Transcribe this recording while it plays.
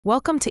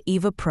Welcome to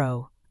EVA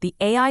Pro, the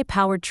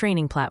AI-powered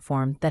training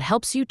platform that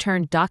helps you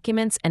turn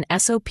documents and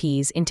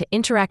SOPs into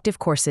interactive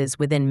courses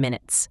within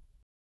minutes.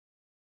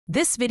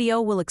 This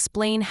video will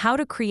explain how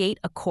to create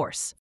a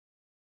course.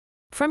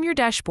 From your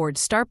dashboard,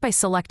 start by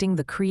selecting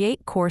the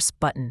Create Course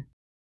button.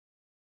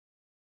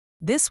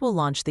 This will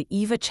launch the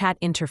EVA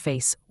chat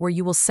interface where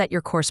you will set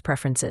your course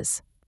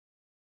preferences.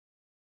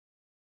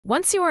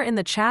 Once you are in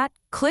the chat,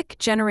 click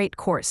Generate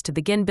Course to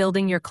begin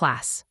building your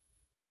class.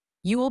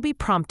 You will be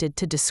prompted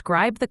to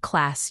describe the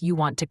class you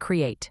want to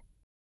create.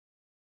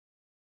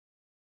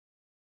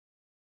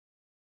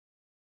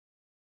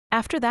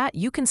 After that,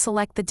 you can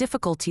select the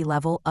difficulty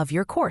level of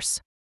your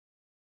course.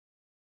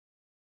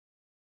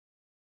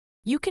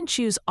 You can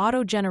choose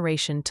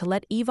Autogeneration to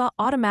let EVA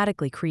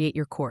automatically create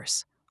your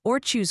course, or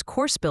choose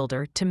Course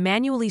Builder to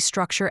manually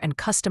structure and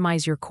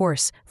customize your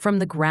course from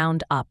the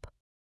ground up.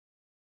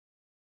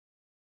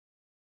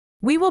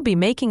 We will be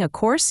making a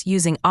course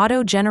using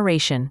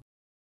Autogeneration.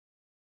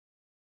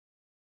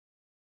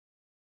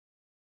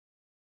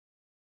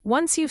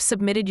 Once you've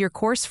submitted your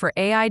course for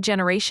AI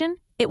generation,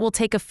 it will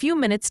take a few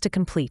minutes to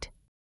complete.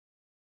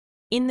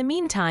 In the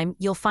meantime,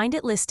 you'll find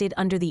it listed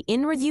under the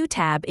In Review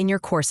tab in your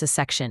Courses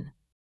section.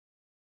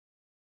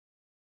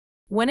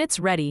 When it's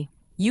ready,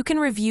 you can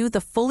review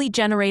the fully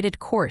generated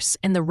course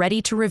in the Ready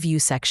to Review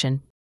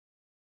section.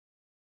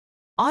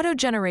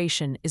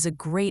 Autogeneration is a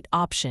great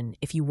option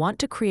if you want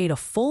to create a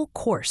full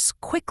course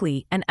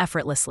quickly and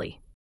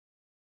effortlessly.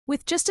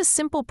 With just a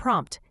simple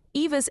prompt,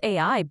 EVA's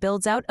AI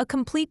builds out a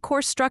complete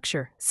course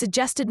structure,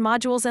 suggested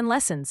modules and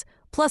lessons,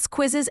 plus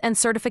quizzes and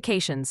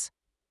certifications.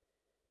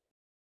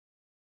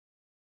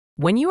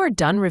 When you are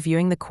done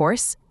reviewing the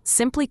course,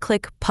 simply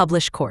click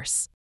Publish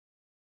Course.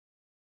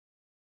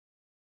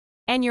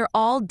 And you're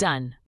all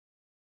done.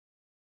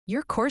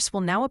 Your course will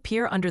now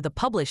appear under the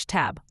Publish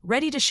tab,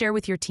 ready to share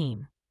with your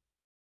team.